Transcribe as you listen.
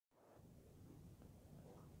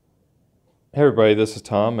Hey everybody, this is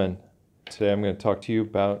Tom, and today I'm going to talk to you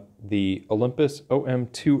about the Olympus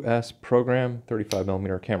OM2S program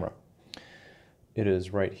 35mm camera. It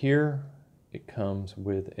is right here. It comes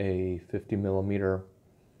with a 50mm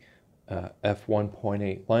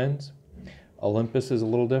f1.8 lens. Olympus is a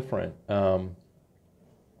little different.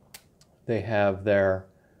 They have their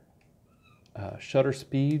shutter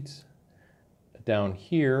speeds down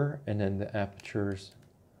here, and then the apertures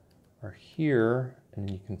are here, and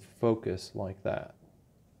you can focus like that.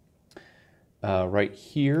 Right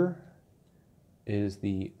here is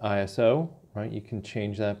the ISO, right? You can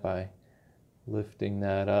change that by lifting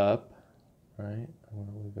that up, right? I'm going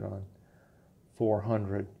to leave it on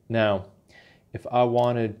 400. Now, if I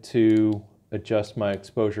wanted to adjust my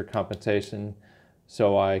exposure compensation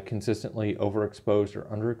so I consistently overexposed or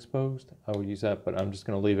underexposed, I would use that, but I'm just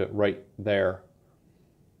going to leave it right there.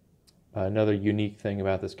 Another unique thing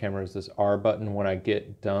about this camera is this R button. When I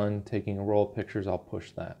get done taking a roll of pictures, I'll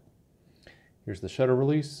push that. Here's the shutter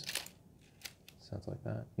release. Sounds like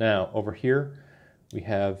that. Now, over here, we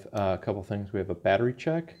have a couple things. We have a battery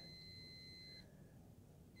check.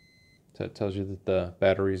 So it tells you that the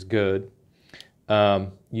battery is good.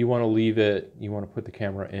 You want to leave it, you want to put the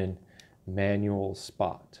camera in manual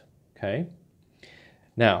spot, okay?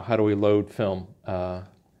 Now, how do we load film?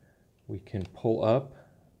 We can pull up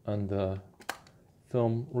on the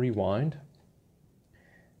film rewind,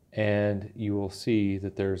 and you will see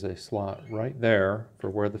that there's a slot right there for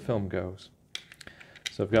where the film goes.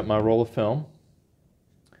 So I've got my roll of film.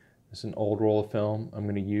 This is an old roll of film. I'm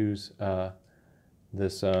going to use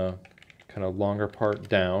this kind of longer part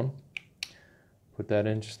down. Put that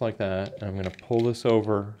in just like that, and I'm going to pull this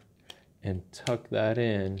over and tuck that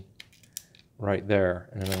in right there,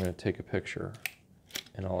 and then I'm going to take a picture,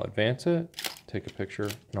 and I'll advance it, take a picture,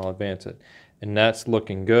 and I'll advance it. And that's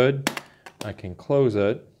looking good. I can close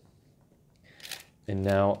it. And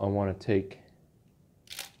now I want to take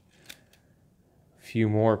a few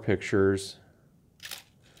more pictures.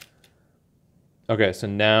 Okay, so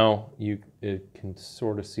now you can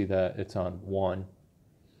sort of see that it's on 1.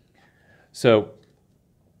 So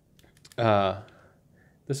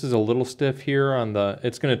this is a little stiff here on the,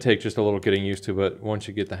 it's going to take just a little getting used to, but once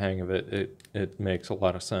you get the hang of it, it makes a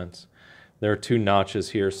lot of sense. There are 2 notches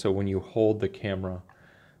here, so when you hold the camera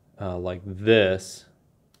like this,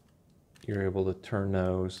 you're able to turn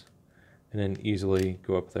those and then easily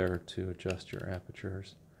go up there to adjust your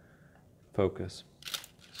apertures, focus.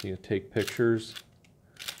 So you take pictures.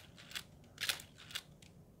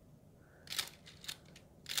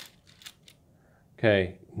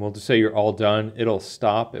 Okay, we'll just say you're all done. It'll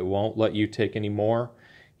stop. It won't let you take any more.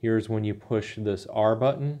 Here's when you push this R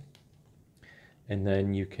button, and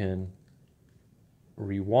then you can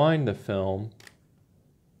rewind the film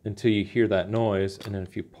until you hear that noise, and then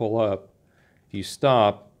if you pull up, if you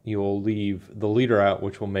stop, you will leave the leader out,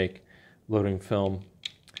 which will make loading film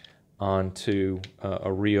onto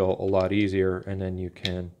a reel a lot easier, and then you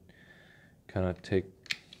can kind of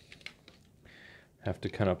have to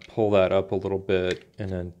kind of pull that up a little bit and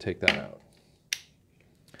then take that out.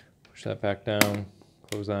 Push that back down,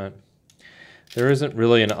 close that. There isn't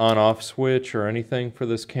really an on-off switch or anything for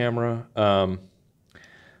this camera.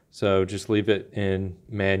 So just leave it in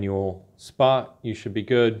manual spot. You should be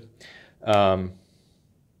good. The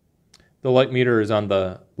light meter is on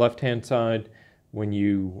the left-hand side. When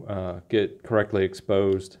you get correctly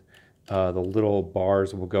exposed, the little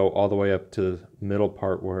bars will go all the way up to the middle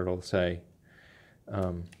part where it'll say,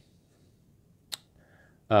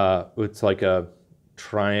 it's like a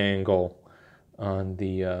triangle on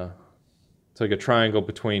the, it's like a triangle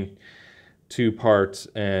between 2 parts,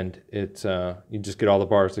 and it's you just get all the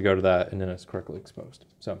bars to go to that, and then it's correctly exposed.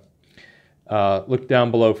 So look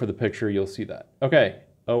down below for the picture, you'll see that. Okay,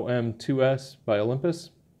 OM2S by Olympus.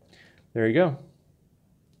 There you go.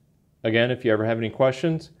 Again, if you ever have any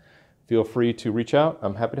questions, feel free to reach out.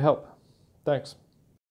 I'm happy to help. Thanks.